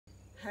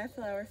Hi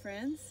flower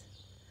friends.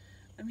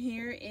 I'm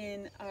here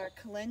in our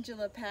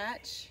calendula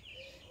patch,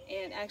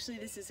 and actually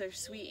this is our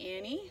sweet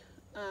Annie.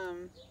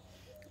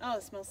 Oh,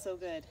 it smells so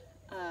good.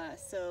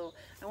 So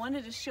I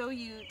wanted to show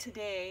you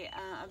today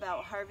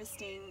about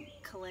harvesting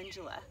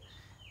calendula.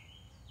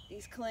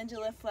 These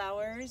calendula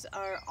flowers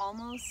are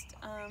almost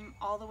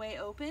all the way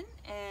open,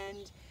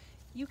 and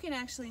you can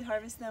actually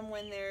harvest them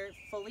when they're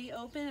fully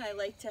open. I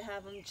like to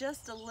have them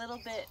just a little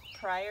bit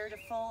prior to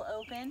full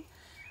open.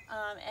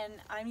 And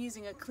I'm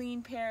using a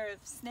clean pair of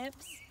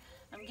snips.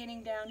 I'm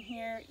getting down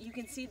here. You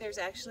can see there's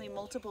actually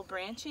multiple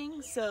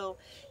branching, so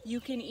you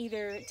can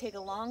either take a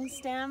long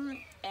stem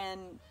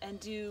and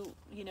do,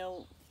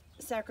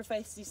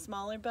 sacrifice these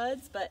smaller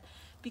buds, but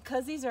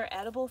because these are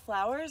edible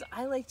flowers,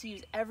 I like to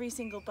use every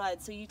single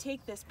bud. So you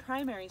take this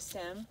primary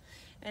stem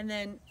and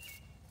then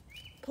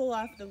pull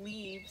off the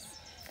leaves,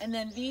 and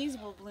then these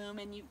will bloom,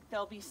 and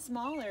they'll be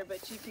smaller,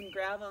 but you can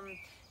grab them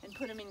and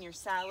put them in your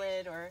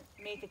salad or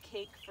make a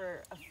cake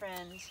for a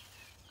friend.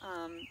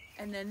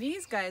 And then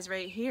these guys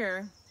right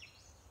here,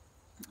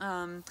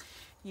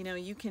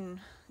 you can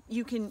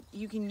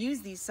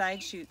use these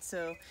side shoots,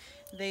 so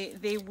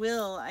they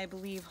will, I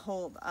believe,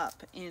 hold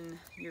up in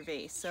your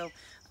vase. So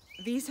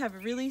these have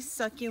really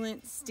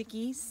succulent,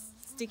 sticky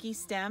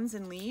stems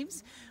and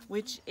leaves,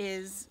 which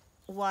is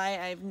why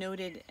I've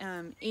noted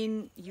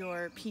in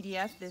your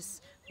PDF this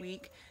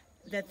week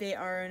that they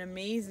are an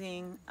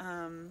amazing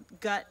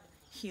gut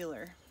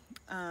healer,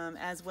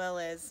 as well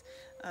as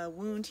a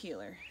wound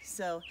healer.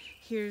 So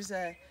here's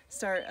a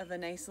start of a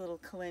nice little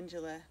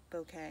calendula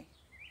bouquet.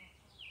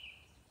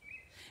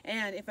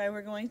 And if I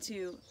were going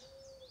to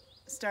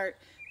start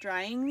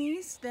drying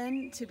these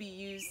then to be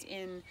used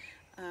in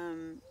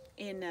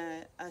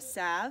a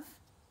salve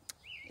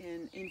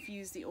and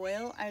infuse the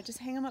oil, I would just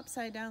hang them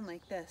upside down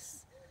like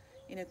this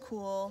in a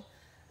cool,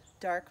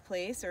 dark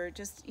place, or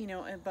just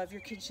above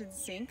your kitchen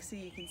sink so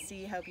you can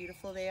see how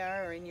beautiful they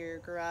are, or in your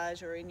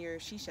garage or in your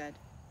she shed.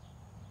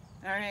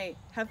 All right,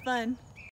 have fun.